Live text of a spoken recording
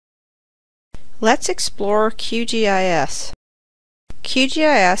Let's explore QGIS.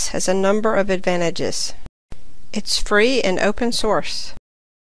 QGIS has a number of advantages. It's free and open source.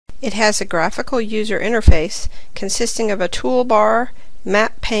 It has a graphical user interface consisting of a toolbar,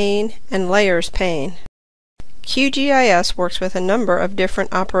 map pane, and layers pane. QGIS works with a number of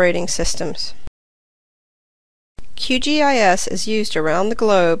different operating systems. QGIS is used around the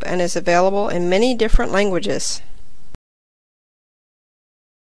globe and is available in many different languages.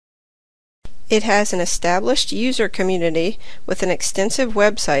 It has an established user community with an extensive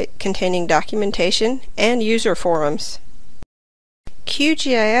website containing documentation and user forums.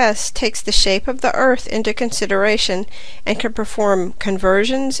 QGIS takes the shape of the Earth into consideration and can perform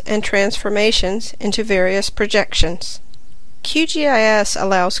conversions and transformations into various projections. QGIS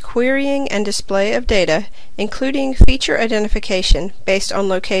allows querying and display of data, including feature identification based on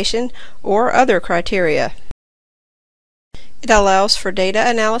location or other criteria. It allows for data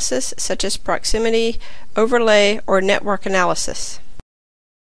analysis such as proximity, overlay, or network analysis.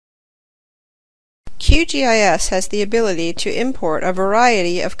 QGIS has the ability to import a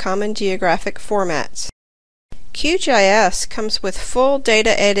variety of common geographic formats. QGIS comes with full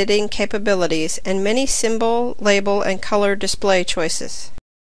data editing capabilities and many symbol, label, and color display choices.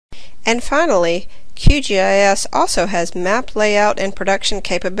 And finally, QGIS also has map layout and production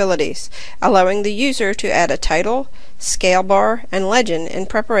capabilities, allowing the user to add a title, scale bar, and legend in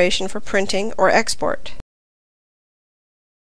preparation for printing or export.